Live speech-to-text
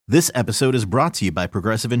This episode is brought to you by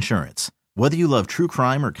Progressive Insurance. Whether you love true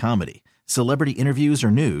crime or comedy, celebrity interviews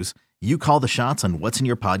or news, you call the shots on what's in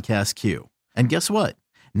your podcast queue. And guess what?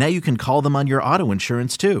 Now you can call them on your auto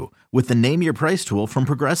insurance too with the Name Your Price tool from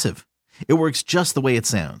Progressive. It works just the way it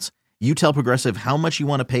sounds. You tell Progressive how much you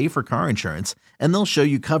want to pay for car insurance, and they'll show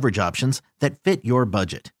you coverage options that fit your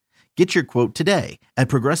budget. Get your quote today at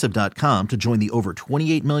Progressive.com to join the over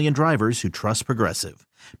 28 million drivers who trust Progressive.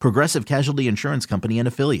 Progressive Casualty Insurance Company and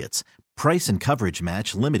Affiliates. Price and coverage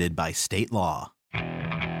match limited by state law.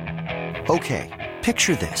 Okay,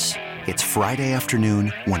 picture this. It's Friday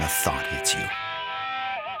afternoon when a thought hits you.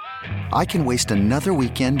 I can waste another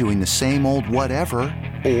weekend doing the same old whatever,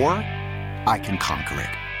 or I can conquer it.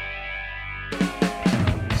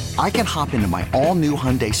 I can hop into my all-new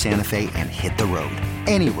Hyundai Santa Fe and hit the road.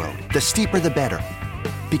 Any road. The steeper, the better.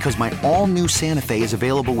 Because my all-new Santa Fe is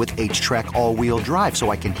available with H-Track all-wheel drive,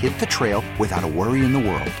 so I can hit the trail without a worry in the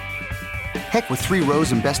world. Heck, with 3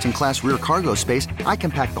 rows and best-in-class rear cargo space, I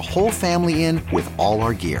can pack the whole family in with all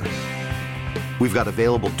our gear. We've got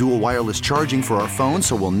available dual wireless charging for our phones,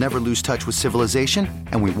 so we'll never lose touch with civilization,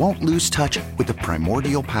 and we won't lose touch with the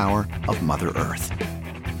primordial power of Mother Earth.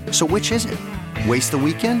 So which is it? Waste the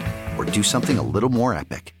weekend or do something a little more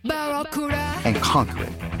epic? And conquer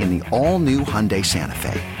it in the all-new Hyundai Santa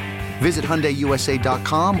Fe. Visit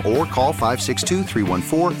HyundaiUSA.com or call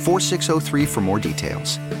 562-314-4603 for more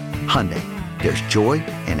details. Hyundai, there's joy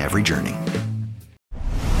in every journey.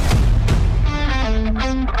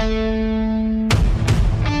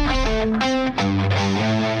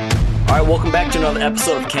 All right, welcome back to another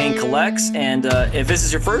episode of Kane Collects. And if this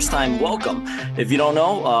is your first time, welcome. If you don't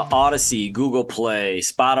know, Odyssey, Google Play,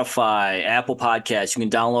 Spotify, Apple Podcasts, you can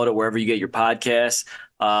download it wherever you get your podcasts.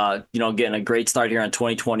 Getting a great start here on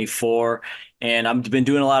 2024. And I've been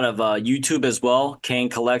doing a lot of YouTube as well. Kane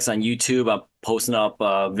Collects on YouTube. I'm posting up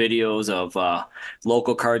videos of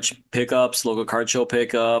local card pickups, local card show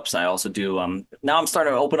pickups. I also do, now I'm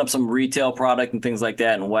starting to open up some retail product and things like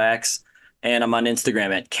that and wax. And I'm on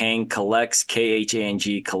Instagram at Kane Collects,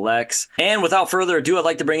 Khang Collects. And without further ado, I'd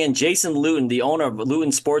like to bring in Jason Lewton, the owner of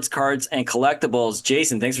Lewton Sports Cards and Collectibles.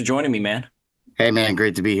 Jason, thanks for joining me, man. Hey, man,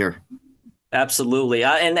 great to be here. Absolutely.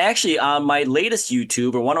 And actually, on my latest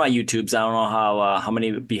YouTube, or one of my YouTubes, I don't know how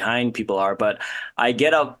many behind people are, but I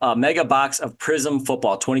get a mega box of Prism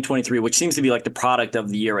Football 2023, which seems to be like the product of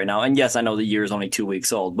the year right now. And yes, I know the year is only 2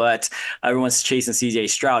 weeks old, but everyone's chasing CJ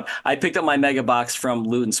Stroud. I picked up my mega box from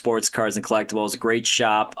Lewton Sports Cards and Collectibles, a great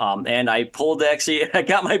shop. And I I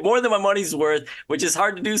got more than my money's worth, which is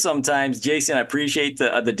hard to do sometimes. Jason, I appreciate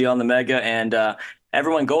the deal on the mega. And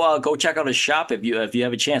everyone, go check out his shop if you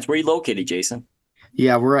have a chance. Where are you located, Jason?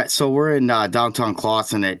 Yeah, we're in downtown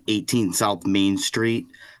Clawson at 18 South Main Street,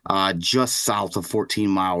 just south of 14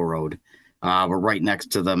 Mile Road. We're right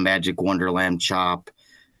next to the Magic Wonderland Shop,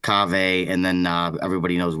 Cave, and then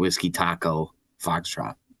everybody knows Whiskey Taco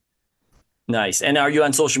Foxtrot. Nice. And are you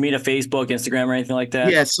on social media, Facebook, Instagram, or anything like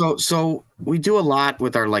that? Yeah, so we do a lot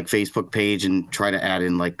with our Facebook page and try to add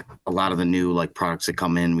in a lot of the new products that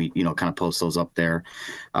come in. We kind of post those up there.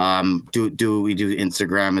 We do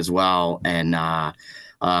Instagram as well, and a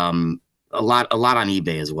lot on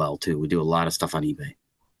eBay as well too. We do a lot of stuff on eBay.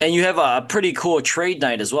 And you have a pretty cool trade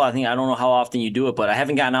night as well. I don't know how often you do it, but I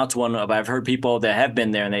haven't gotten out to one. But I've heard people that have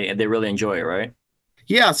been there and they really enjoy it, right?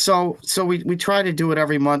 Yeah, so we try to do it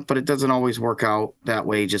every month, but it doesn't always work out that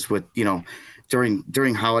way. Just with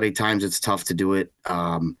during holiday times, it's tough to do it.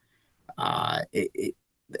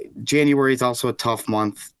 January is also a tough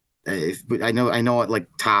month. I know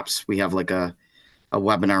at Tops we have a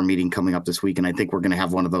webinar meeting coming up this week, and I think we're going to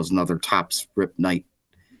have one of those another Tops Rip Night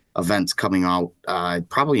events coming out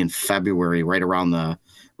probably in February, right around the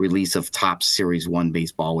release of Tops Series 1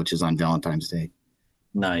 baseball, which is on Valentine's Day.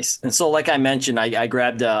 Nice. And so, like I mentioned, I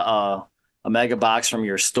grabbed a mega box from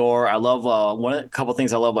your store. I love a couple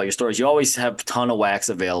things I love about your store is you always have a ton of wax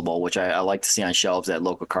available, which I like to see on shelves at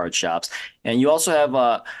local card shops. And you also have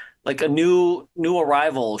a new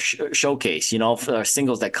arrival showcase, for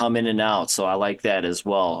singles that come in and out. So I like that as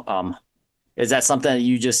well. Is that something that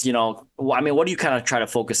you just, what do you kind of try to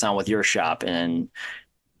focus on with your shop? And,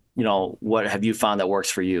 what have you found that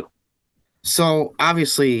works for you? So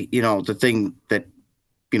obviously, the thing that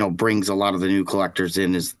brings a lot of the new collectors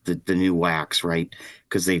in is the new wax, right?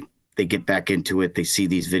 Because they get back into it. They see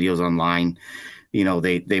these videos online,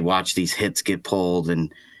 they watch these hits get pulled, and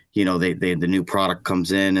the new product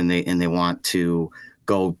comes in and they want to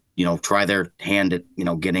go, try their hand at,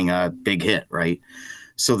 getting a big hit, right?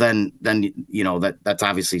 So then that's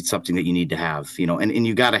obviously something that you need to have, and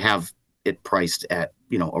you got to have it priced at,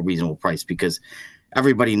 a reasonable price, because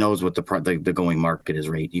everybody knows what the going market is,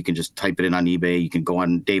 right? You can just type it in on eBay. You can go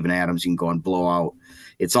on Dave and Adams. You can go on Blowout.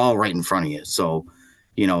 It's all right in front of you. So,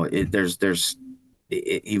 you've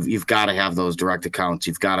got to have those direct accounts.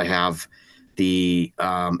 You've got to have the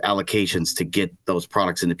allocations to get those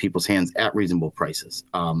products into people's hands at reasonable prices.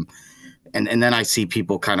 And then I see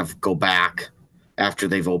people kind of go back after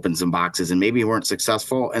they've opened some boxes and maybe weren't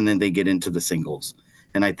successful, and then they get into the singles.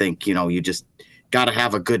 And I think, you just got to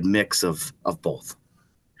have a good mix of both.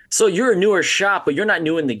 So you're a newer shop, but you're not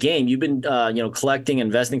new in the game. You've been, collecting,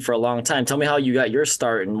 investing for a long time. Tell me how you got your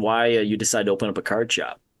start and why you decided to open up a card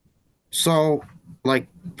shop. So, like,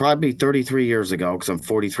 probably 33 years ago, because I'm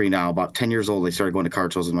 43 now, about 10 years old, they started going to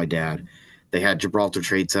card shows with my dad. They had Gibraltar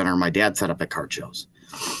Trade Center. My dad set up at card shows.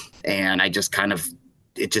 And it just kind of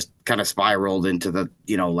spiraled into the,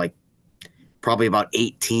 probably about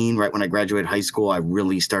 18, right when I graduated high school, I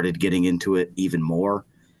really started getting into it even more.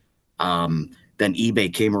 Then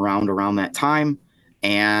eBay came around that time.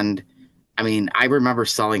 And I mean, I remember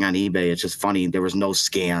selling on eBay. It's just funny. There was no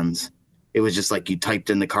scans. It was just like you typed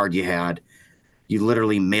in the card you had. You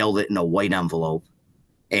literally mailed it in a white envelope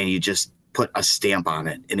and you just put a stamp on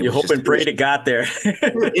it. And you hope and pray it got there.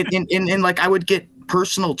 and like I would get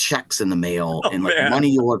personal checks in the mail and like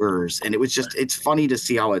money orders. And it's funny to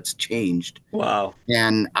see how it's changed. Wow.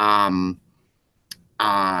 And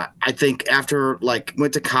I think after like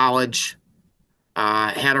went to college,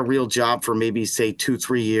 had a real job for maybe say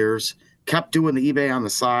 2-3 years, kept doing the eBay on the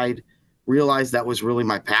side, realized that was really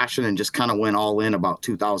my passion, and just kind of went all in about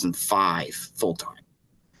 2005 full time.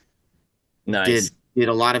 Nice. Did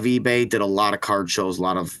a lot of eBay, did a lot of card shows, a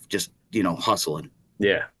lot of just, hustling.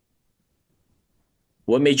 Yeah.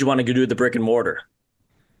 What made you want to go do the brick and mortar?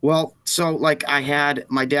 Well, so like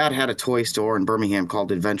my dad had a toy store in Birmingham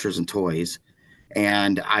called Adventures and Toys,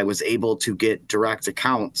 and I was able to get direct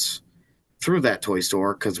accounts through that toy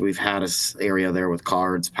store because we've had this area there with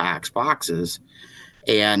cards, packs, boxes.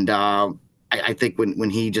 And I think when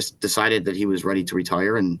he just decided that he was ready to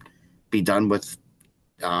retire and be done with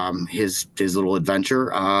his little adventure,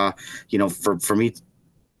 for me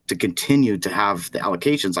to continue to have the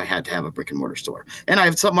allocations, I had to have a brick and mortar store.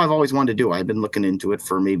 And something I've always wanted to do. I've been looking into it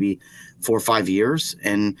for maybe 4 or 5 years.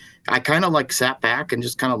 And I kind of like sat back and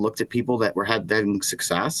just kind of looked at people that were having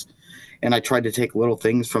success. And I tried to take little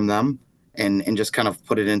things from them and just kind of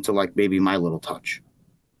put it into like maybe my little touch.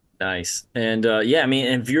 Nice. And I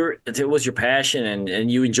mean, if it was your passion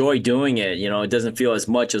and you enjoy doing it, it doesn't feel as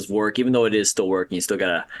much as work, even though it is still work, and you still got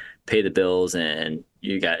to pay the bills, and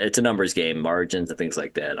it's a numbers game, margins and things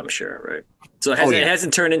like that, I'm sure. Right. So it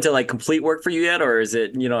hasn't turned into like complete work for you yet, or is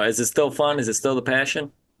it, is it still fun? Is it still the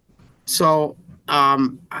passion? So,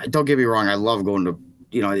 don't get me wrong. I love going to,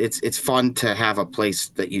 it's fun to have a place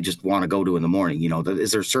that you just want to go to in the morning.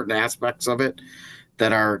 Is there certain aspects of it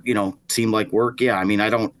that are, seem like work? Yeah. I mean,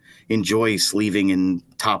 I don't enjoy sleeving and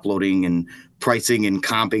top loading and pricing and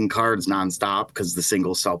comping cards nonstop because the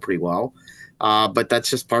singles sell pretty well. But that's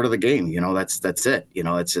just part of the game. That's it.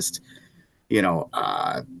 It's just,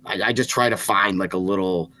 I just try to find like a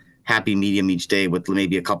little happy medium each day with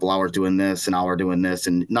maybe a couple hours doing this, an hour doing this,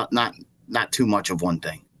 and not too much of one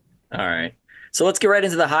thing. All right. So let's get right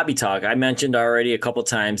into the hobby talk. I mentioned already a couple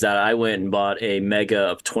times that I went and bought a Mega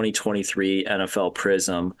of 2023 NFL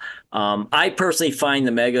Prism. I personally find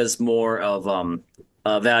the Megas more of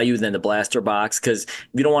value than the Blaster box, because if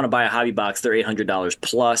you don't want to buy a hobby box, they're $800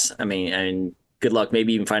 plus. I mean, and good luck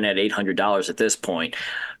maybe even finding that $800 at this point.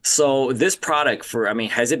 So this product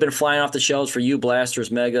has it been flying off the shelves for you, Blasters,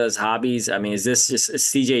 Megas, hobbies? I mean, is this just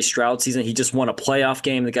CJ Stroud season? He just won a playoff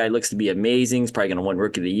game. The guy looks to be amazing. He's probably going to win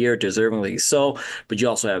Rookie of the Year, deservingly so. But you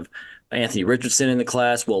also have Anthony Richardson in the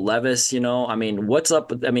class, Will Levis, I mean, what's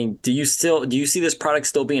up? I mean, do you see this product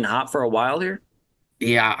still being hot for a while here?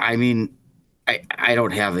 Yeah, I mean, I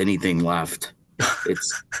don't have anything left.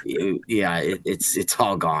 It's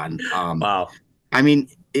all gone. Wow. I mean,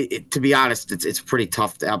 to be honest, it's pretty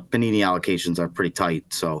tough. Panini allocations are pretty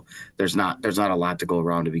tight, so there's not a lot to go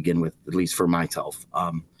around to begin with, at least for myself.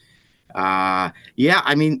 I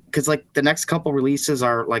mean, because like the next couple releases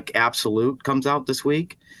are like Absolute comes out this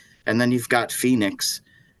week, and then you've got Phoenix,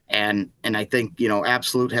 and I think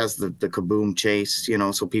Absolute has the Kaboom chase,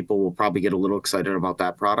 so people will probably get a little excited about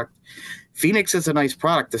that product. Phoenix is a nice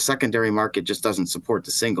product. The secondary market just doesn't support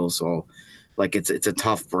the singles, so like it's a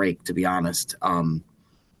tough break, to be honest.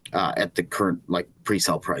 At the current like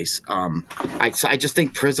pre-sale price, I just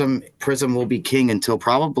think Prism will be king until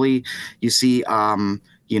probably you see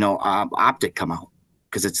Optic come out,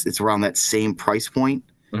 because it's around that same price point.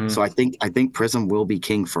 Mm-hmm. So I think Prism will be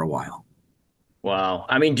king for a while. Wow.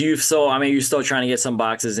 I mean, you're still trying to get some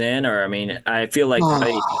boxes in, or I mean, I feel like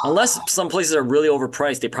probably unless some places are really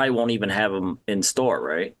overpriced, they probably won't even have them in store,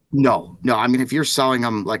 right? No. I mean, if you're selling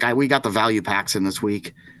them, like we got the value packs in this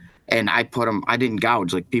week, and I put them. I didn't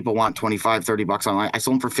gouge. Like people want 25, $30 online. I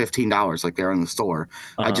sold them for $15, like they're in the store.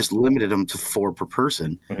 I Uh-huh. just limited them to 4 per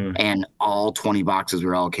person, Hmm. and all 20 boxes we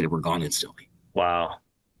were allocated were gone instantly. Wow.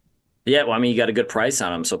 Yeah. Well, I mean, you got a good price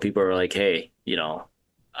on them, so people are like, hey,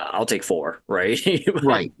 I'll take four, right?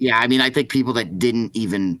 Right. Yeah. I mean, I think people that didn't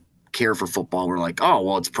even care for football were like, oh,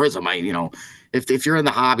 well, it's Prism. If you're in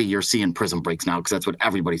the hobby, you're seeing Prism breaks now because that's what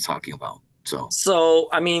everybody's talking about. So, So,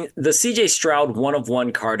 I mean, the CJ Stroud one of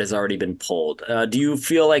one card has already been pulled. Do you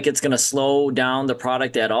feel like it's going to slow down the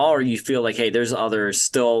product at all, or you feel like, hey, there's others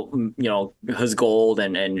still, his gold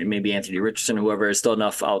and maybe Anthony Richardson, whoever is still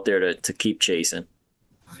enough out there to keep chasing?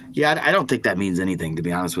 yeah, I don't think that means anything, to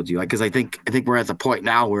be honest with you. Like, because I think we're at the point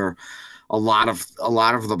now where a lot of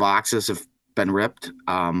the boxes have been ripped.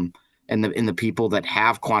 And the people that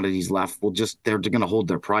have quantities left they're going to hold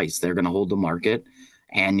their price. They're going to hold the market,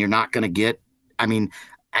 and you're not going to get. I mean,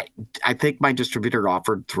 I I think my distributor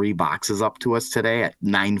offered 3 boxes up to us today at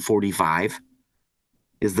 9.45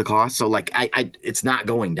 is the cost. So like it's not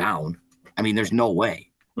going down. I mean, there's no way.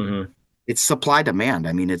 Hmm. It's supply demand.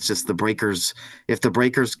 I mean, it's just the breakers. If the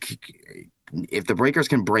breakers if the breakers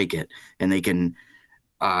can break it and they can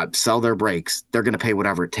sell their breaks, they're going to pay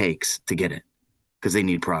whatever it takes to get it because they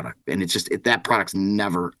need product. And it's just that product's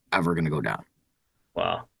never ever going to go down.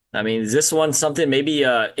 Wow. I mean, is this one something maybe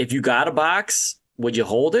if you got a box, would you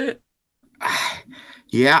hold it?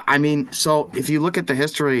 Yeah, I mean, so if you look at the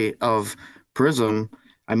history of Prism,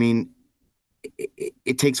 I mean,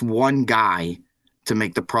 it takes one guy to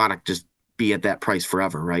make the product just be at that price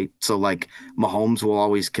forever, right? So like Mahomes will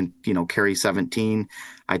always carry 17.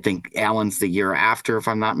 I think Allen's the year after, if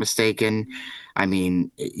I'm not mistaken. I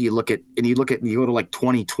mean, you go to like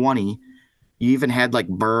 2020, you even had like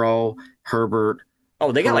Burrow, Herbert,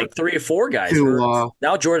 Oh, they got Hurt, like three or four guys hurt. Tua,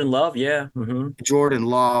 Now Jordan Love, yeah. Hmm. Jordan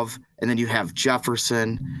Love, and then you have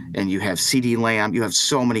Jefferson, and you have CeeDee Lamb. You have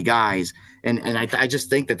so many guys, and I just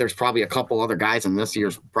think that there's probably a couple other guys in this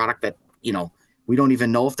year's product that we don't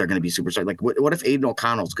even know if they're going to be superstars. Like what if Aiden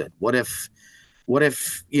O'Connell's good? What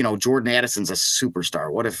if Jordan Addison's a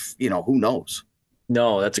superstar? What if who knows?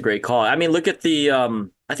 No, that's a great call. I mean, look at the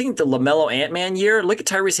I think the LaMelo Ant-Man year. Look at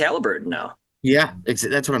Tyrese Halliburton now. Yeah, that's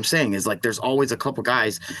what I'm saying. Is like there's always a couple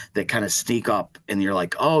guys that kind of sneak up, and you're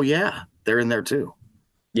like, oh yeah, they're in there too.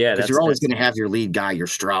 Yeah, Because that's you're always that's going to have your lead guy, your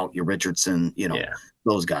Stroud, your Richardson, yeah.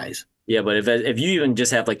 those guys. Yeah, but if you even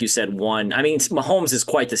just have like you said one, I mean Mahomes is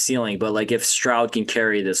quite the ceiling, but like if Stroud can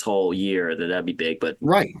carry this whole year, that'd be big. But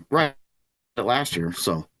Right. Last year,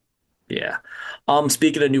 so yeah.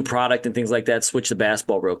 Speaking of new product and things like that, switch to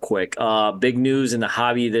basketball real quick. Big news in the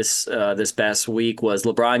hobby this past week was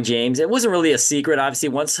LeBron James. It wasn't really a secret, obviously.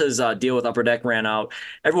 Once his deal with Upper Deck ran out,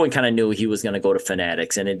 everyone kind of knew he was going to go to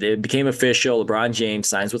Fanatics, and it became official. LeBron James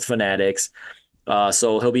signs with Fanatics.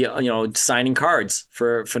 So he'll be, signing cards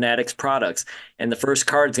for Fanatics products. And the first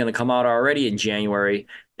card is going to come out already in January.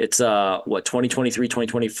 It's 2023,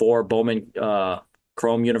 2024 Bowman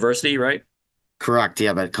Chrome University, right? correct.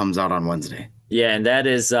 Yeah, that comes out on Wednesday. Yeah, and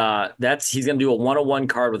that's he's going to do a 101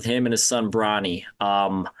 card with him and his son Bronny.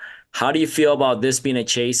 How do you feel about this being a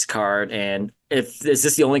chase card? And if is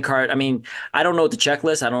this the only card? I mean, I don't know the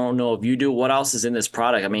checklist. I don't know if you do. What else is in this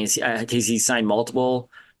product? I mean, has he signed multiple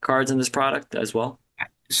cards in this product as well?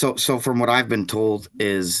 So from what I've been told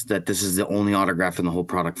is that this is the only autograph in the whole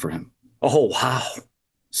product for him. Oh, wow.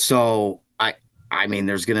 So I mean,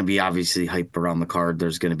 there's going to be obviously hype around the card.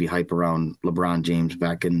 There's going to be hype around LeBron James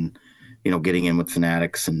back in, getting in with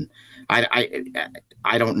Fanatics, and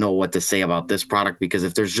I don't know what to say about this product because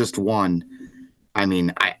if there's just one, I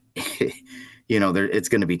mean, it's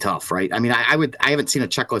going to be tough, right? I mean, I haven't seen a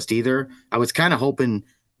checklist either. I was kind of hoping,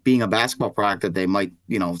 being a basketball product, that they might,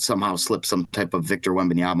 somehow slip some type of Victor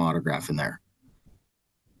Wembanyama autograph in there.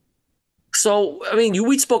 So, I mean,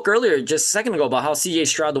 we spoke earlier just a second ago about how CJ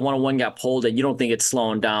Stroud, the 101 got pulled, and you don't think it's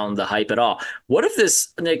slowing down the hype at all. What if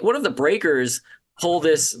what if the Breakers pull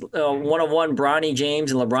this 101 Bronny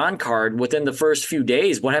James and LeBron card within the first few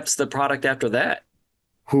days? What happens to the product after that?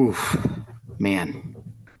 Whew, man,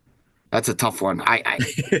 that's a tough one.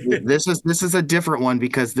 This is a different one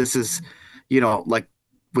because this is, like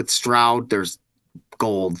with Stroud, there's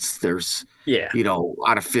golds, there's Yeah.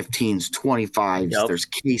 out of 15s, 25s, Yep. there's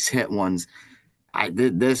case hit ones.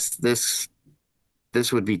 This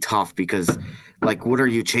would be tough because, like, what are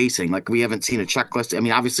you chasing? Like, we haven't seen a checklist. I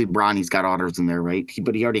mean, obviously Bronny's got autos in there, right?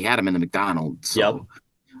 But he already had him in the McDonald's. So, Yep.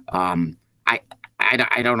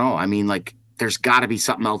 I don't know. I mean, like, there's got to be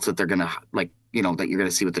something else that they're gonna like, that you're gonna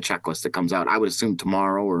see with the checklist that comes out. I would assume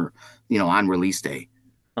tomorrow or on release day.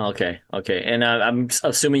 Okay. Okay. And I'm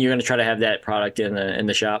assuming you're going to try to have that product in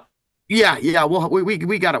the shop. Yeah, yeah. Well,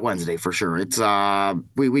 we got it Wednesday for sure. It's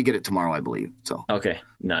we get it tomorrow, I believe. So Okay.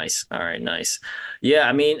 Nice. All right. Nice. Yeah.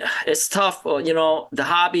 I mean, it's tough. The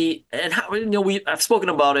hobby and how, I've spoken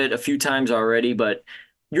about it a few times already, but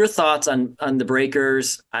your thoughts on the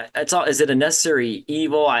breakers. Is it a necessary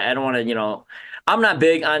evil? I don't want to. I'm not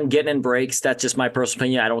big on getting in breaks. That's just my personal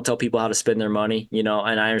opinion. I don't tell people how to spend their money, and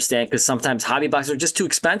I understand because sometimes hobby boxes are just too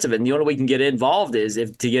expensive, and the only way you can get involved is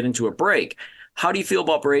if to get into a break. How do you feel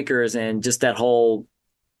about breakers and just that whole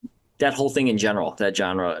thing in general, that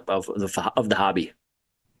genre of the hobby?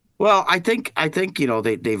 well, I think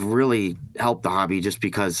they've really helped the hobby just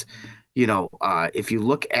because if you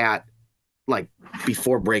look at like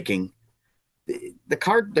before breaking, the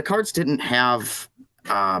cards didn't have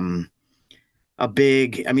a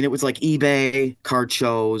big. I mean, it was like eBay card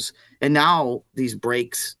shows, and now these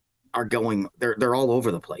breaks are going. They're all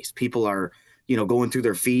over the place. People are going through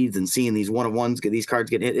their feeds and seeing these one-of-ones get these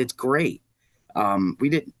cards get hit. It's great. We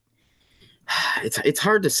did. It's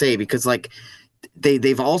hard to say because like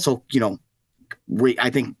they've also I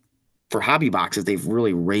think for hobby boxes they've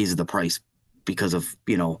really raised the price because of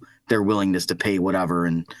their willingness to pay whatever,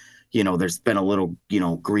 and there's been a little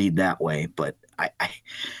greed that way, but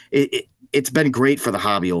it's been great for the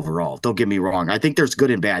hobby overall. Don't get me wrong. I think there's good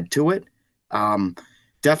and bad to it.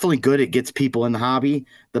 Definitely good. It gets people in the hobby.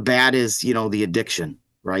 The bad is, the addiction,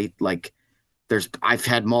 right? Like I've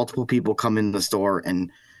had multiple people come in the store and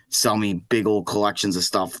sell me big old collections of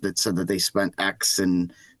stuff that said that they spent X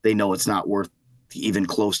and they know it's not worth even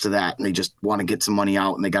close to that. And they just want to get some money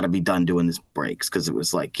out and they got to be done doing these breaks. Cause it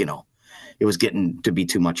was like, it was getting to be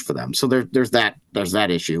too much for them. So there's that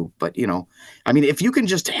issue, but I mean, if you can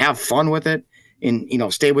just have fun with it and,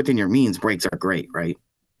 stay within your means, breaks are great. Right.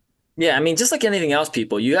 Yeah, I mean, just like anything else,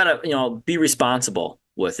 people, you gotta, be responsible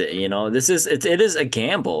with it. It is a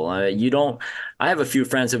gamble. I have a few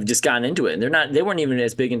friends who've just gotten into it and they weren't even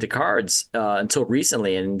as big into cards until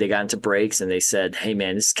recently. And they got into breaks and they said, hey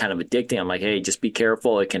man, this is kind of addicting. I'm like, hey, just be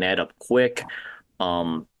careful. It can add up quick.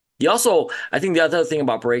 I think the other thing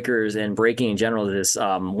about breakers and breaking in general is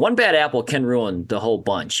one bad apple can ruin the whole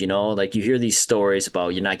bunch. Like you hear these stories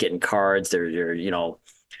about you're not getting cards. They're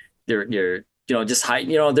just high.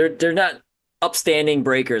 They're not upstanding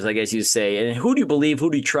breakers, I guess you say. And who do you believe?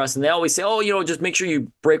 Who do you trust? And they always say, oh, just make sure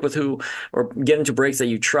you break with who or get into breaks that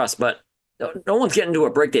you trust. But no one's getting into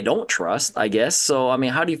a break they don't trust, I guess. So I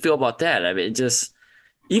mean, how do you feel about that? I mean,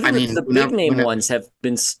 the big name ones have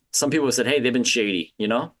been. Some people have said, hey, they've been shady.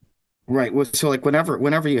 Right. Well, so like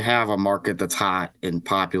whenever you have a market that's hot and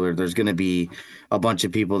popular, there's going to be a bunch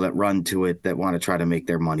of people that run to it that want to try to make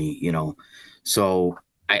their money, So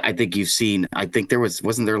I think you've seen, I think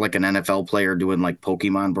wasn't there like an NFL player doing like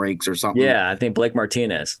Pokemon breaks or something? Yeah, I think Blake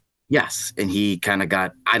Martinez. Yes. And he kind of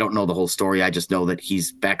I don't know the whole story. I just know that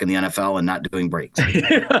he's back in the NFL and not doing breaks.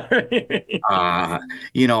 I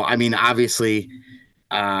mean, obviously,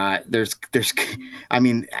 there's I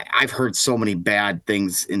mean, I've heard so many bad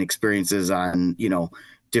things and experiences on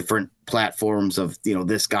different platforms of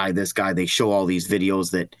this guy, they show all these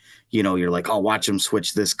videos that you're like, oh, watch him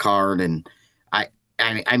switch this card. And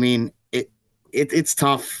I mean it's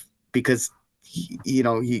tough because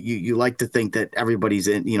you like to think that everybody's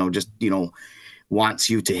in wants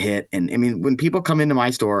you to hit. And I mean, when people come into my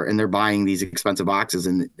store and they're buying these expensive boxes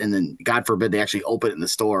and then God forbid they actually open it in the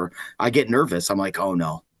store, I get nervous. I'm like, oh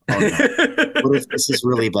no. What if this is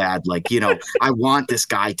really bad? Like, I want this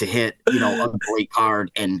guy to hit, a great card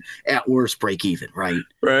and at worst break even. Right.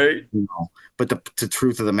 Right. But the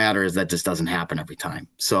truth of the matter is that just doesn't happen every time.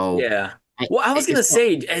 So yeah. Well, I was going to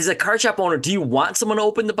say, as a card shop owner, do you want someone to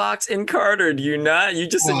open the box in card or do you not? You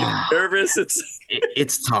just said you're nervous.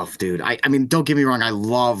 It's tough, dude. I mean, don't get me wrong. I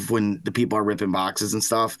love when the people are ripping boxes and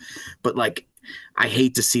stuff, but like, I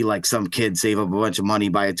hate to see like some kid save up a bunch of money,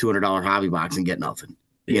 buy a $200 hobby box and get nothing.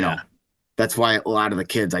 That's why a lot of the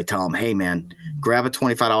kids, I tell them, hey man, grab a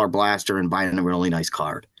 $25 blaster and buy a really nice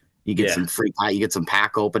card. You get some free, you get some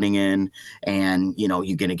pack opening in and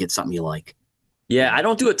you're going to get something you like. Yeah, I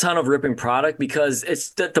don't do a ton of ripping product because it's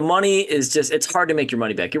the money is just, it's hard to make your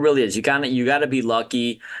money back. It really is. You got to be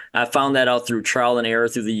lucky. I found that out through trial and error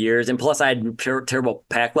through the years. And plus I had terrible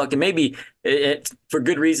pack luck and maybe it's for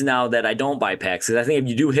good reason now that I don't buy packs. Because I think if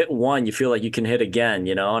you do hit one, you feel like you can hit again,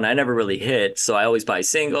 and I never really hit. So I always buy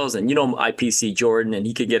singles and, IPC Jordan and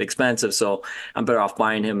he could get expensive. So I'm better off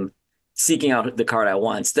buying him, seeking out the card I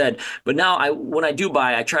want instead. But now when I do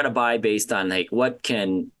buy, I try to buy based on like, what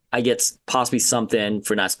can I get possibly something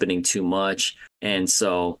for not spending too much. And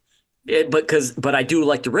so, but I do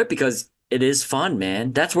like to rip because it is fun,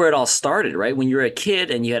 man. That's where it all started, right? When you were a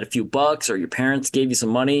kid and you had a few bucks or your parents gave you some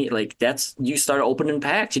money, like you started opening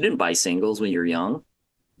packs. You didn't buy singles when you were young.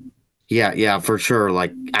 Yeah, for sure.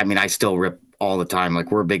 Like, I mean, I still rip all the time.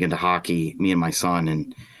 Like, we're big into hockey, me and my son,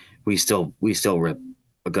 and we still rip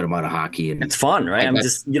a good amount of hockey. And It's fun, right? I mean,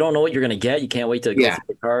 just you don't know what you're gonna get. You can't wait to go yeah, through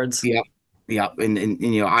the cards. yeah, yeah.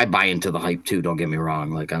 And I buy into the hype too. Don't get me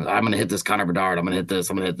wrong. Like, I'm gonna hit this Connor Bedard. I'm gonna hit this.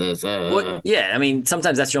 I'm gonna hit this. Well, yeah, I mean,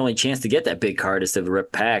 sometimes that's your only chance to get that big card is to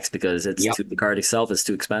rip packs because Yep, the card itself is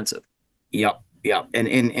too expensive. yep.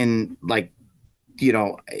 And like, you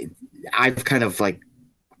know, I've kind of like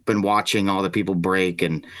been watching all the people break,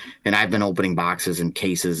 and I've been opening boxes and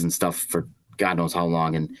cases and stuff for God knows how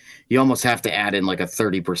long, and you almost have to add in like a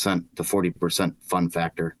 30% to 40% fun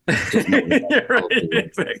factor. Just Right,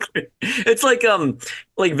 exactly. It's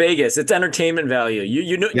like Vegas. It's entertainment value.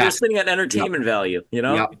 You know you're yes, spending at yep, entertainment value, you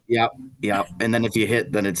know? yep. And then if you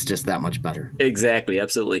hit, then it's just that much better. Exactly,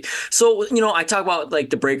 absolutely. So, I talk about like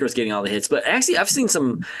the breakers getting all the hits, but actually I've seen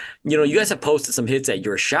some, you guys have posted some hits at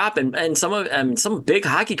your shop and some big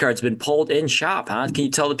hockey cards have been pulled in shop, huh? Can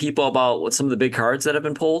you tell the people about what some of the big cards that have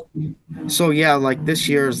been pulled? So yeah, like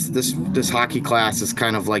this hockey class is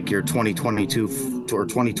kind of like your 2022 or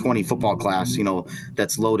 2020 football class,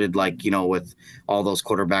 that's loaded like, with all those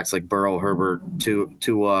quarterbacks like Burrow, Herbert to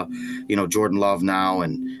Jordan Love now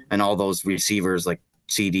and all those receivers like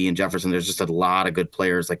CD and Jefferson. There's just a lot of good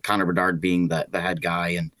players, like Connor Bedard being the head guy,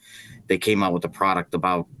 and they came out with a product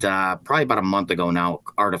about probably about a month ago now,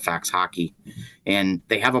 Artifacts Hockey, and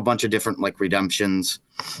they have a bunch of different like redemptions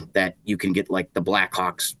that you can get, like the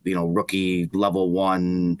Blackhawks, rookie level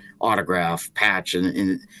 1 autograph patch,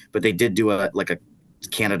 but they did do a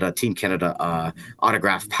Team Canada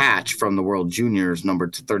autograph patch from the World Juniors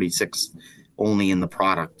numbered to 36 only in the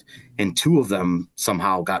product, and 2 of them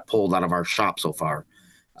somehow got pulled out of our shop so far.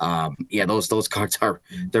 Those cards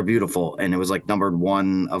they're beautiful, and it was like numbered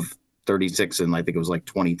 1 of 36, and I think it was like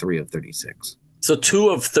 23 of 36. So 2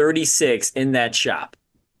 of 36 in that shop.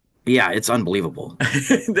 Yeah, it's unbelievable.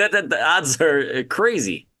 The odds are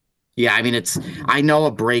crazy. Yeah, I mean, I know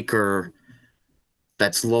a breaker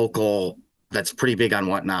that's local that's pretty big on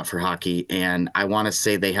Whatnot for hockey, and I want to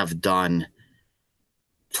say they have done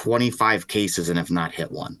 25 cases and have not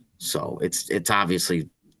hit one. So it's obviously,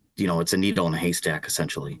 it's a needle in a haystack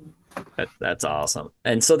essentially. That's awesome.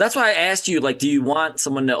 And so that's why I asked you, like, do you want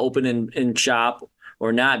someone to open in shop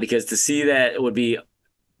or not? Because to see that it would be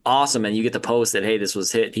awesome, and you get to post that, hey, this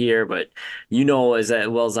was hit here, but as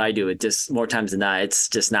well as I do, it just more times than not, it's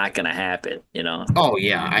just not going to happen, Oh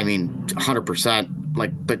yeah, I mean, 100%.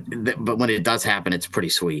 Like, but when it does happen, it's pretty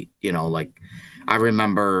sweet, Like, I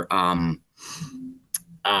remember,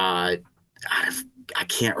 I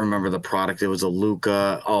can't remember the product. It was a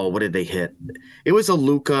Luca. Oh, what did they hit? It was a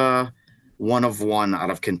Luca 1 of 1 out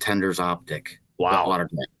of Contenders Optic. Wow.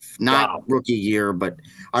 Autograph. Not rookie year, but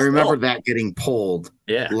I remember that getting pulled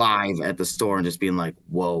live at the store and just being like,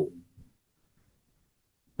 whoa.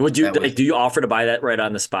 Would you do you offer to buy that right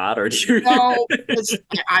on the spot, or do you? No,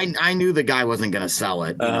 I knew the guy wasn't going to sell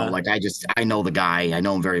it. I know the guy. I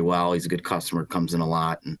know him very well. He's a good customer, comes in a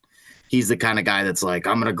lot, and he's the kind of guy that's like,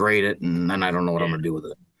 I'm going to grade it, and then I don't know what I'm going to do with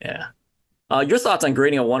it. Yeah. Your thoughts on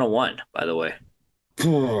grading a 101, by the way?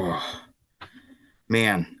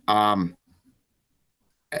 Man, I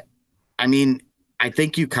mean, I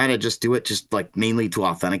think you kind of just do it just like mainly to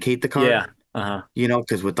authenticate the card. Yeah. Uh-huh.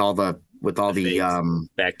 Because with all the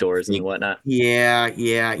backdoors and whatnot. Yeah.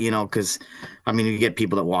 Because I mean, you get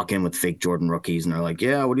people that walk in with fake Jordan rookies and they're like,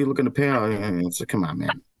 yeah, what are you looking to pay? It's like, come on,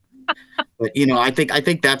 man. But I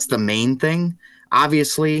think that's the main thing.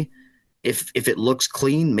 Obviously, if it looks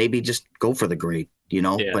clean, maybe just go for the grade,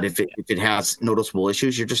 Yeah. But if it has noticeable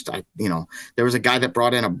issues, you're just there was a guy that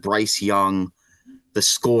brought in a Bryce Young, the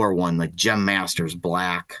score one, like Gem Masters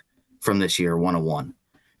Black from this year, 101.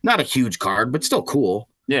 Not a huge card, but still cool.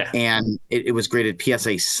 Yeah. And it was graded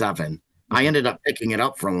PSA 7. I ended up picking it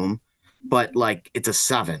up from him, but like it's a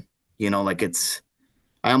 7, like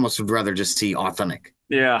I almost would rather just see authentic.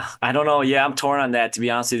 Yeah. I don't know. Yeah, I'm torn on that, to be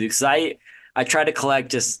honest with you, because I try to collect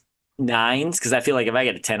just 9s because I feel like if I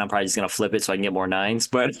get a 10, I'm probably just gonna flip it so I can get more 9s.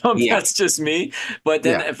 But that's just me. But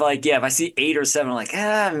then if I see 8 or 7, I'm like,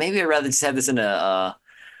 maybe I'd rather just have this in a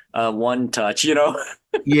 1 touch,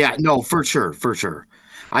 Yeah, no, for sure.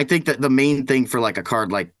 I think that the main thing for like a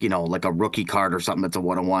card like like a rookie card or something that's a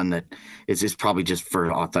 101 that is probably just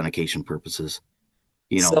for authentication purposes.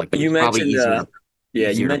 So like you mentioned easier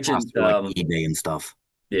you mentioned like eBay and stuff.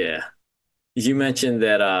 Yeah. You mentioned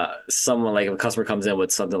that someone like if a customer comes in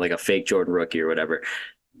with something like a fake Jordan rookie or whatever.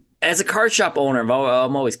 As a card shop owner,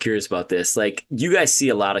 I'm always curious about this. Like, you guys see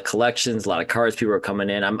a lot of collections, a lot of cards. People are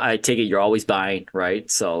coming in. I take it you're always buying, right?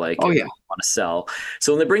 So, like, Oh if yeah. you want to sell,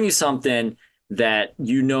 so when they bring you something that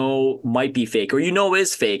you know might be fake, or you know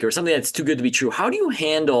is fake, or something that's too good to be true, how do you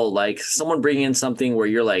handle like someone bringing in something where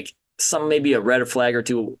you're like some maybe a red flag or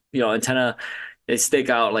two, antenna they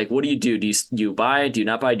stick out? Like, what do you do? Do you buy it? Do you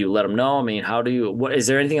not buy it? Do you let them know? I mean, how do you? What is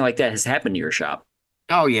there anything like that has happened to your shop?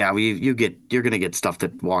 Oh yeah, you're gonna get stuff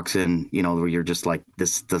that walks in, where you're just like,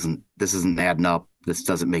 this isn't adding up. This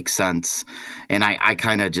doesn't make sense. And I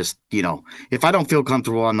kind of just, if I don't feel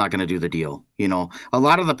comfortable, I'm not gonna do the deal. A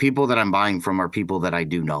lot of the people that I'm buying from are people that I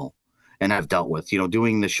do know and I've dealt with.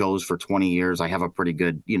 Doing the shows for 20 years, I have a pretty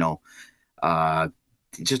good, uh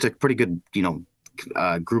just a pretty good,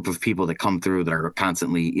 group of people that come through that are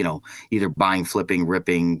constantly, either buying, flipping,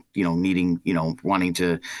 ripping, needing, wanting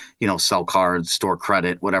to, sell cards, store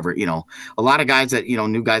credit, whatever, a lot of guys that,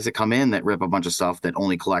 new guys that come in that rip a bunch of stuff that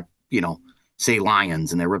only collect, say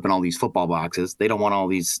Lions, and they're ripping all these football boxes. They don't want all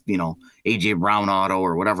these, AJ Brown auto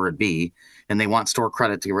or whatever it be. And they want store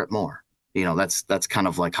credit to rip more. That's kind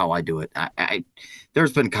of like how I do it.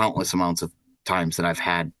 There's been countless amounts of times that I've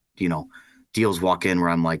had, deals walk in where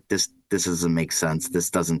I'm like, this doesn't make sense. This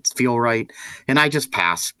doesn't feel right. And I just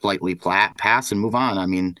politely pass and move on. I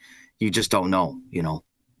mean, you just don't know.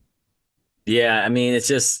 Yeah, I mean, it's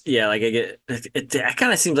just yeah, like I get it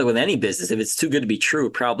kind of seems like with any business, if it's too good to be true,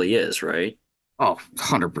 it probably is, right? Oh,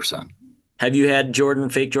 100%. Have you had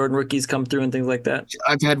fake Jordan rookies come through and things like that?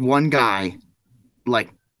 I've had one guy like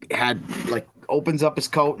opens up his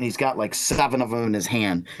coat and he's got like 7 of them in his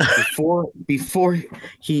hand before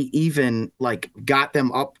he even like got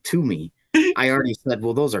them up to me. I already said,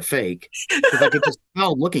 well, those are fake, because I could just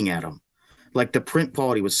tell looking at them. Like the print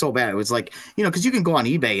quality was so bad. It was like, because you can go on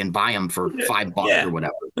eBay and buy them for $5 Yeah. or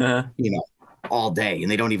whatever, Uh-huh. all day, and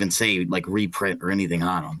they don't even say like reprint or anything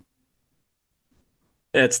on them.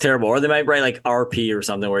 It's terrible. Or they might write like RP or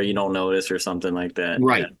something where you don't notice or something like that.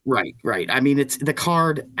 Right, Yeah. right. I mean, it's the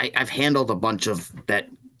card. I've handled a bunch of that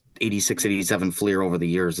 86, 87 Fleer over the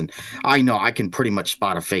years, and I know I can pretty much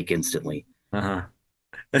spot a fake instantly. Uh-huh.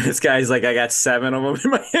 This guy's like, I got 7 of them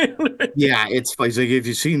in my hand. Yeah, it's like, have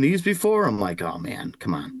you seen these before? I'm like, oh man,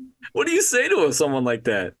 come on. What do you say to someone like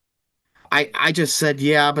that? I just said,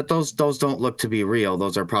 yeah, but those don't look to be real.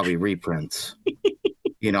 Those are probably reprints.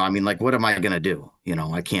 I mean, like, what am I gonna do?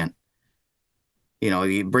 I can't.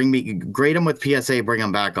 You grade them with PSA, bring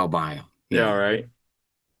them back, I'll buy them. Yeah, all right.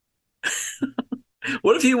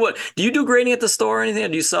 What do you do grading at the store or anything?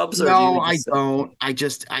 Do you subs or do No, you I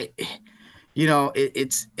just don't.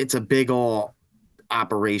 It's a big old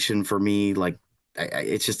operation for me. Like,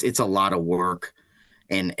 it's a lot of work,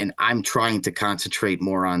 and I'm trying to concentrate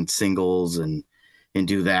more on singles and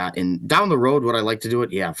do that. And down the road, would I like to do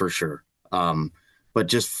it? Yeah, for sure. But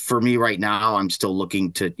just for me right now, I'm still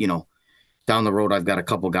looking to, down the road, I've got a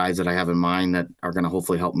couple guys that I have in mind that are going to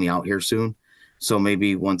hopefully help me out here soon. So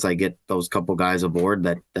maybe once I get those couple guys aboard,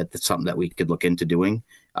 that's something that we could look into doing.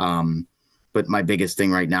 But my biggest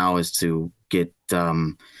thing right now is to get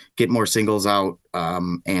more singles out,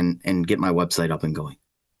 and get my website up and going.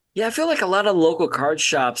 Yeah, I feel like a lot of local card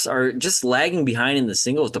shops are just lagging behind in the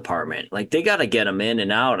singles department. Like they got to get them in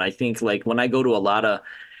and out. I think like when I go to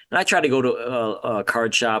and I try to go to a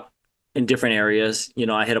card shop in different areas,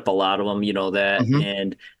 I hit up a lot of them, that, Mhm.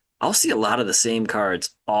 and I'll see a lot of the same cards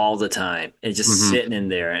all the time and just Mhm. sitting in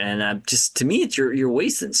there. And I'm just, to me, it's you're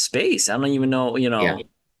wasting space. I don't even know, Yeah.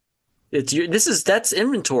 that's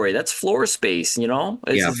inventory. That's floor space, It's Yeah,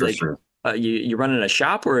 just for like, sure. you're running a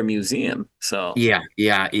shop or a museum. So. Yeah.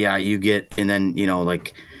 You get, and then,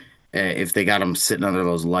 like, if they got them sitting under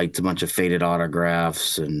those lights, a bunch of faded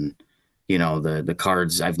autographs, and the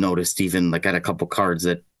cards. I've noticed even like I had a couple cards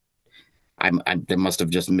that they must have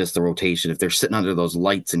just missed the rotation. If they're sitting under those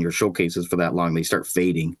lights in your showcases for that long, they start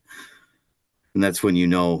fading, and that's when you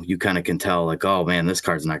kind of can tell, like, oh man, this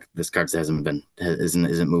card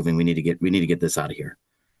isn't moving. We need to get this out of here.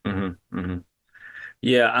 Mm-hmm, mm-hmm.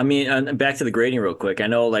 Yeah, I mean, and back to the grading real quick. I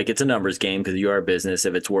know like it's a numbers game because you are a business.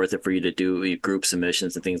 If it's worth it for you to do group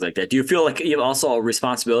submissions and things like that, do you feel like you have also a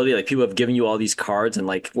responsibility? Like people have given you all these cards and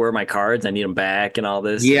like, where are my cards? I need them back and all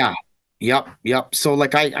this. Yeah. Yep. So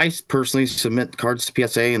like I personally submit cards to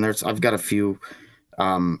PSA, and I've got a few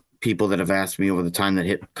people that have asked me over the time that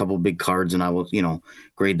hit a couple big cards, and I will,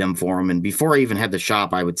 grade them for them. And before I even had the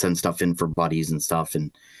shop, I would send stuff in for buddies and stuff.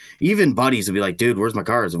 And even buddies would be like, dude, where's my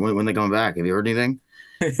cards? When they coming back? Have you heard anything?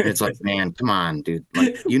 And it's like, man, come on, dude.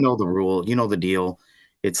 Like, the rule, the deal.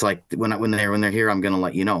 it's like when they're here, I'm gonna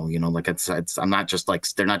let you know. Like it's I'm not just like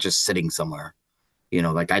they're not just sitting somewhere.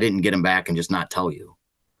 Like I didn't get them back and just not tell you.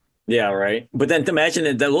 Yeah, right. But then imagine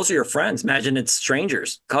that those are your friends. Imagine it's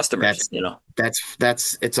strangers, customers. It's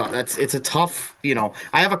a tough.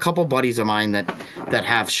 I have a couple buddies of mine that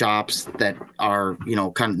have shops that are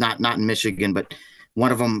kind of not in Michigan, but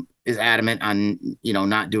one of them is adamant on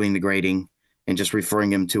not doing the grading and just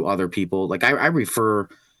referring him to other people. Like I refer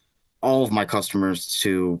all of my customers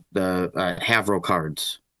to the Havro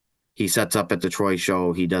cards. He sets up at the Troy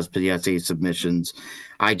show. He does PSA submissions.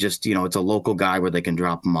 I just, it's a local guy where they can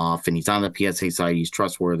drop him off, and he's on the PSA side. He's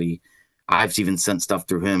trustworthy. I've even sent stuff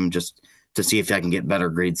through him just to see if I can get better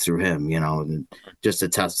grades through him, and just to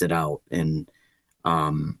test it out. And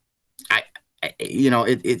my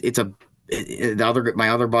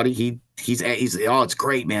other buddy, he's oh, it's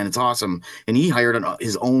great, man, it's awesome. And he hired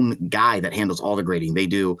his own guy that handles all the grading. They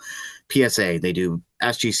do PSA, they do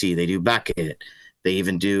SGC, they do Beckett. They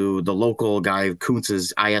even do the local guy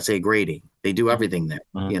Kuntz's ISA grading. They do everything there,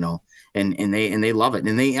 and they love it.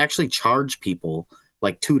 And they actually charge people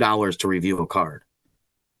like $2 to review a card.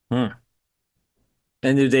 And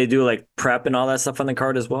do they do like prep and all that stuff on the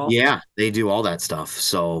card as well? Yeah, they do all that stuff.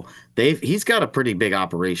 So he's got a pretty big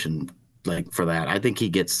operation like for that. I think he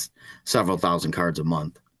gets several thousand cards a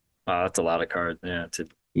month. That's a lot of cards.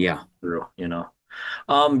 Yeah. Through,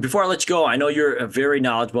 Before I let you go, I know you're very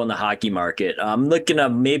knowledgeable in the hockey market. I'm looking to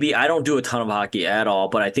maybe, I don't do a ton of hockey at all,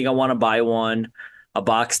 but I think I want to buy a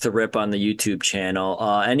box to rip on the YouTube channel.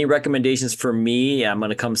 Any recommendations for me? I'm going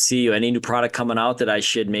to come see you. Any new product coming out that I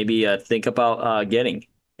should maybe think about getting?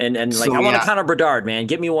 And I want a Connor Bedard, man.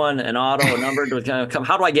 Get me one, an auto, a number.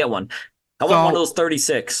 How do I get one? I want one of those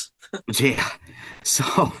 36. Yeah.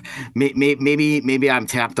 So maybe I'm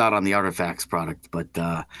tapped out on the Artifacts product, but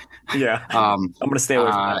yeah, I'm gonna stay away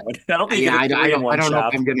from that one. I don't think I don't know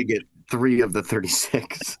if I'm gonna get 3 of the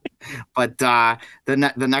 36. But the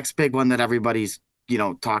next big one that everybody's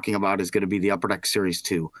talking about is going to be the Upper Deck Series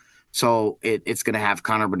 2. So it's going to have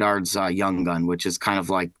Connor Bedard's Young Gun, which is kind of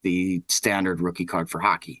like the standard rookie card for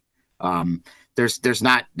hockey. There's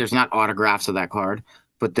not autographs of that card,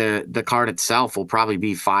 but the card itself will probably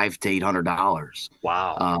be $500 to $800.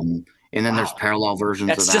 Wow. And then there's parallel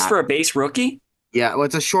versions of that. That's just for a base rookie? Yeah, well,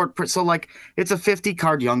 it's a short print. So like it's a 50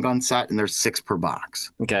 card Young Gun set, and there's 6 per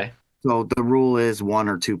box. Okay. So the rule is 1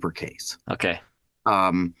 or 2 per case. Okay.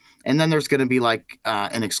 And then there's going to be like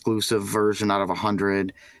an exclusive version out of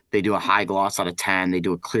 100. They do a high gloss out of 10. They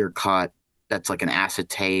do a clear cut that's like an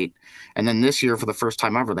acetate. And then this year, for the first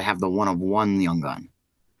time ever, they have the 1 of 1 Young Gun.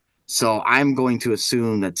 So I'm going to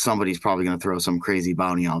assume that somebody's probably going to throw some crazy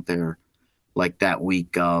bounty out there, like that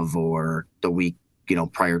week of or the week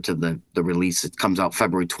prior to the release. It comes out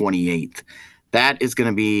February 28th. That is going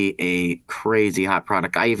to be a crazy hot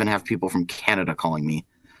product. I even have people from Canada calling me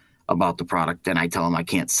about the product, and I tell them I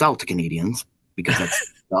can't sell to Canadians because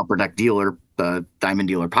that's the Upper Deck dealer, the diamond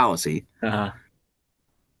dealer policy. Uh-huh.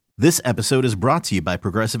 This episode is brought to you by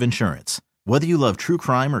Progressive Insurance. Whether you love true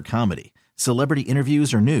crime or comedy, celebrity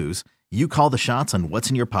interviews or news, you call the shots on what's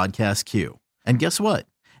in your podcast queue. And guess what?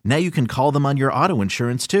 Now you can call them on your auto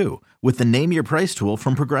insurance too with the Name Your Price tool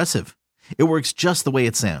from Progressive. It works just the way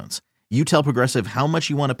it sounds. You tell Progressive how much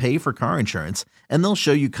you want to pay for car insurance, and they'll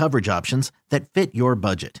show you coverage options that fit your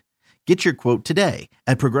budget. Get your quote today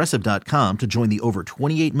at Progressive.com to join the over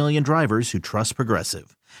 28 million drivers who trust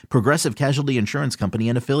Progressive. Progressive Casualty Insurance Company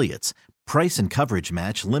and Affiliates. Price and coverage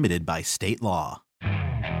match limited by state law.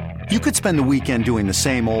 You could spend the weekend doing the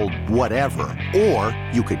same old whatever, or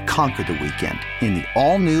you could conquer the weekend in the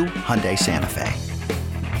all-new Hyundai Santa Fe.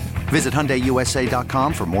 Visit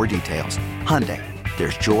HyundaiUSA.com for more details. Hyundai,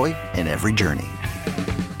 there's joy in every journey.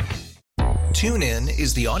 TuneIn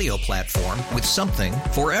is the audio platform with something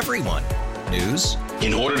for everyone. News.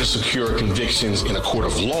 In order to secure convictions in a court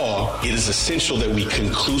of law, it is essential that we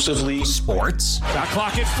conclusively. Sports. Got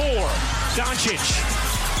clock at 4.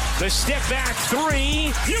 Doncic. The step back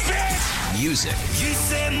 3. You bet. Music. You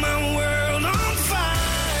set my world on fire.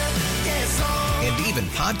 Yes, and even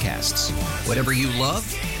podcasts. Whatever you love,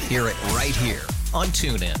 hear it right here on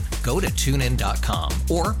TuneIn. Go to TuneIn.com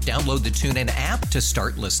or download the TuneIn app to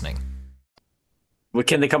start listening. Well,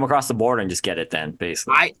 can they come across the border and just get it then,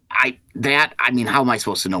 basically? I mean, how am I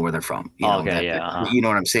supposed to know where they're from? You know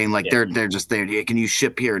what I'm saying? Like they're just there. Can you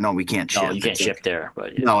ship here? No, we can't ship. No, you can't ship there.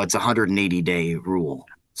 But no, it's a 180-day rule.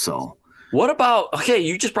 So what about, okay,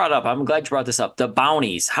 you just brought up, I'm glad you brought this up, the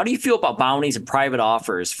bounties. How do you feel about bounties and private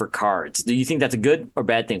offers for cards? Do you think that's a good or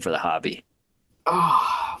bad thing for the hobby?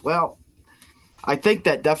 Well, I think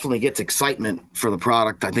that definitely gets excitement for the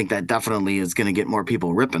product. I think that definitely is going to get more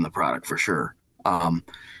people ripping the product for sure.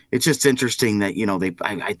 It's just interesting that,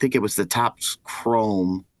 I think it was the Topps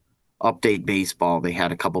Chrome Update Baseball. They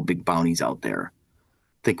had a couple big bounties out there.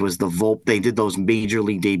 I think it was the Volpe. They did those Major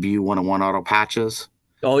League Debut 101 auto patches.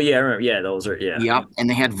 Oh yeah, I remember. Yeah, those are Yep, and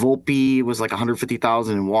they had Volpe was like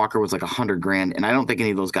 150,000 and Walker was like $100,000, and I don't think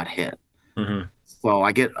any of those got hit. Mm-hmm. So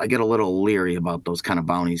I get a little leery about those kind of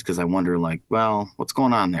bounties because I wonder, like, well, what's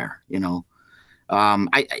going on there?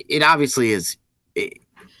 It obviously is.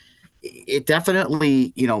 It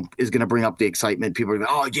definitely, is going to bring up the excitement. People are going,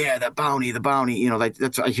 oh yeah, the bounty.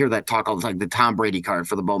 That's I hear that talk all the time. The Tom Brady card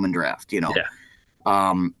for the Bowman draft. Yeah.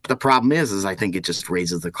 The problem is I think it just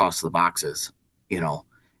raises the cost of the boxes.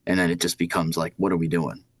 And then it just becomes like, what are we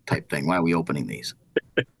doing type thing? Why are we opening these?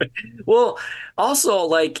 Well, also,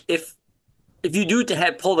 like, if you do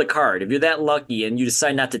pull the card, if you're that lucky and you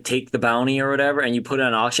decide not to take the bounty or whatever, and you put it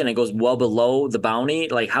on auction and it goes well below the bounty,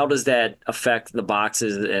 like, how does that affect the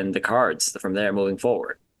boxes and the cards from there moving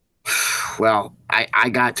forward? Well, I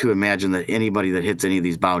got to imagine that anybody that hits any of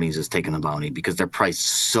these bounties is taking a bounty because they're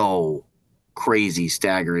priced so crazy,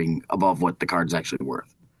 staggering above what the card's actually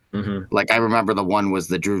worth. Mm-hmm. Like, I remember the one was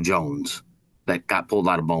the Drew Jones that got pulled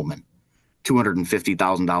out of Bowman,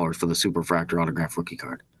 $250,000 for the Superfractor autograph rookie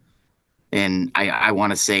card. And I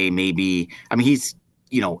want to say he's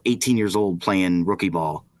 18 years old playing rookie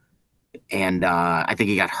ball, and I think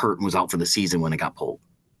he got hurt and was out for the season when it got pulled.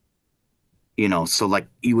 So like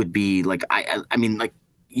you would be like like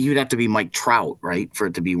you'd have to be Mike Trout, right, for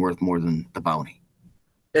it to be worth more than the bounty.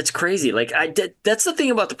 That's crazy. Like, that's the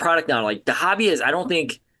thing about the product now. Like, the hobby is, I don't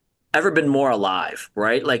think, ever been more alive,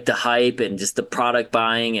 right? Like, the hype and just the product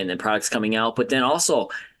buying and the products coming out. But then also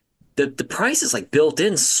the price is like built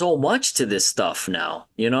in so much to this stuff now,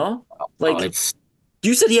 Like,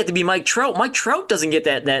 you said he had to be Mike Trout. Mike Trout doesn't get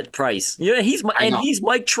that price. He's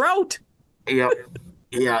Mike Trout. Yep.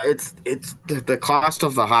 Yeah, it's the cost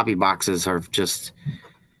of the hobby boxes are just,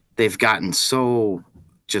 they've gotten so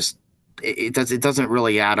just, it doesn't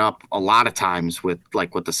really add up a lot of times with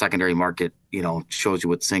like what the secondary market, shows you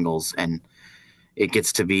with singles, and it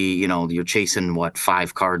gets to be, you're chasing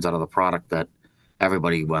 5 cards out of the product that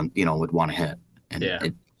everybody would want to hit.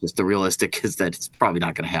 And just the realistic is that it's probably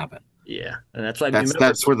not going to happen. Yeah. And that's why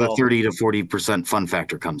that's where the 30 to 40% fun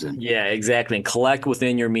factor comes in. Yeah, exactly. And collect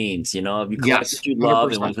within your means. If you collect what you 100%.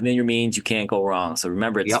 love and within your means, you can't go wrong. So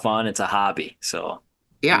remember, it's fun. It's a hobby. So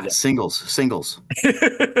yeah, singles.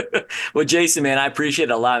 Well, Jason, man, I appreciate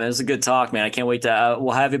it a lot, man. It was a good talk, man. I can't wait to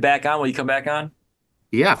we'll have you back on. Will you come back on?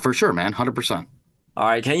 Yeah, for sure, man. 100%. All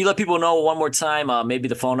right. Can you let people know one more time, maybe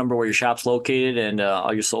the phone number where your shop's located and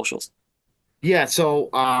all your socials? Yeah. So,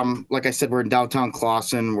 like I said, we're in downtown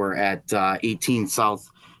Clawson. We're at 18 South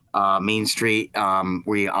Main Street.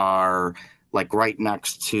 We are like right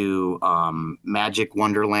next to Magic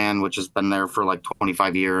Wonderland, which has been there for like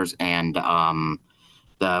 25 years, and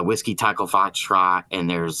the Whiskey Taco Foxtrot, and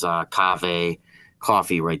there's Cave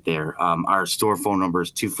Coffee right there. Our store phone number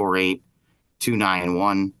is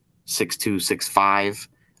 248-291-6265.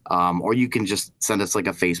 Or you can just send us like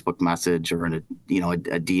a Facebook message or a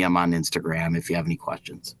DM on Instagram if you have any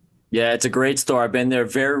questions. Yeah, it's a great store. I've been there.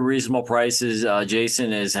 Very reasonable prices.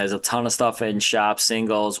 Jason has a ton of stuff in shop,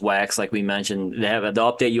 singles, wax, like we mentioned. They'll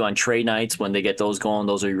update you on trade nights when they get those going.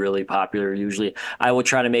 Those are really popular usually. I will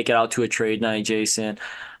try to make it out to a trade night, Jason.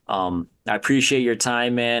 I appreciate your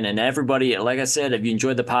time, man. And everybody, like I said, if you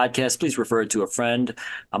enjoyed the podcast, please refer it to a friend.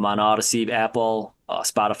 I'm on Odyssey, Apple,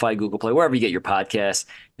 Spotify, Google Play, wherever you get your podcasts.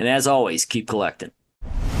 And as always, keep collecting.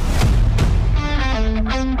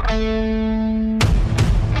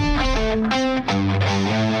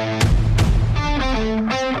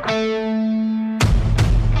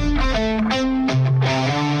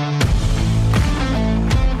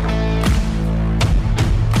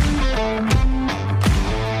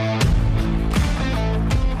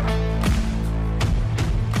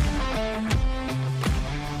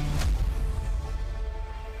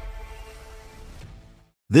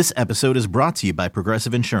 This episode is brought to you by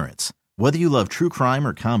Progressive Insurance. Whether you love true crime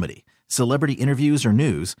or comedy, celebrity interviews or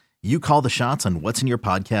news, you call the shots on what's in your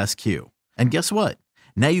podcast queue. And guess what?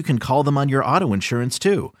 Now you can call them on your auto insurance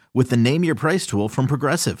too with the Name Your Price tool from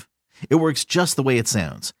Progressive. It works just the way it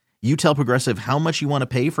sounds. You tell Progressive how much you want to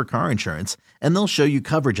pay for car insurance, and they'll show you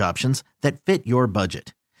coverage options that fit your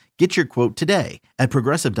budget. Get your quote today at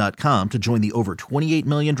Progressive.com to join the over 28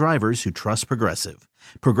 million drivers who trust Progressive.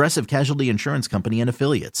 Progressive Casualty Insurance Company and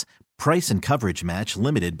Affiliates. Price and coverage match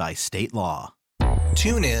limited by state law.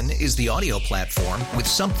 TuneIn is the audio platform with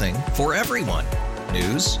something for everyone.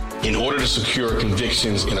 News. In order to secure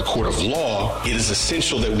convictions in a court of law, it is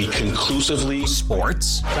essential that we conclusively.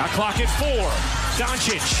 Sports. Got clock at 4.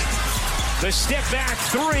 Doncic. The step back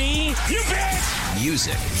three. You bet.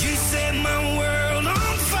 Music. You set my world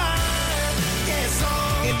on fire. Yes,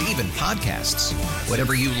 And even podcasts.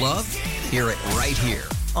 Whatever you love, hear it right here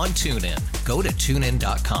on TuneIn. Go to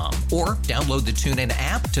TuneIn.com or download the TuneIn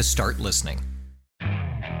app to start listening.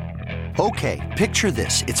 Okay, picture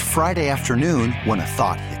this. It's Friday afternoon when a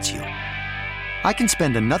thought hits you. I can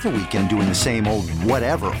spend another weekend doing the same old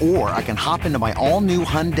whatever, or I can hop into my all-new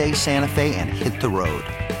Hyundai Santa Fe and hit the road.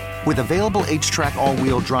 With available H-Track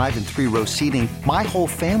all-wheel drive and 3-row seating, my whole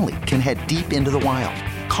family can head deep into the wild.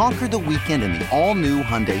 Conquer the weekend in the all-new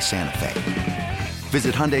Hyundai Santa Fe.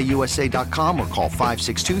 Visit HyundaiUSA.com or call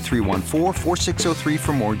 562-314-4603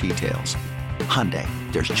 for more details. Hyundai,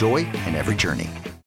 there's joy in every journey.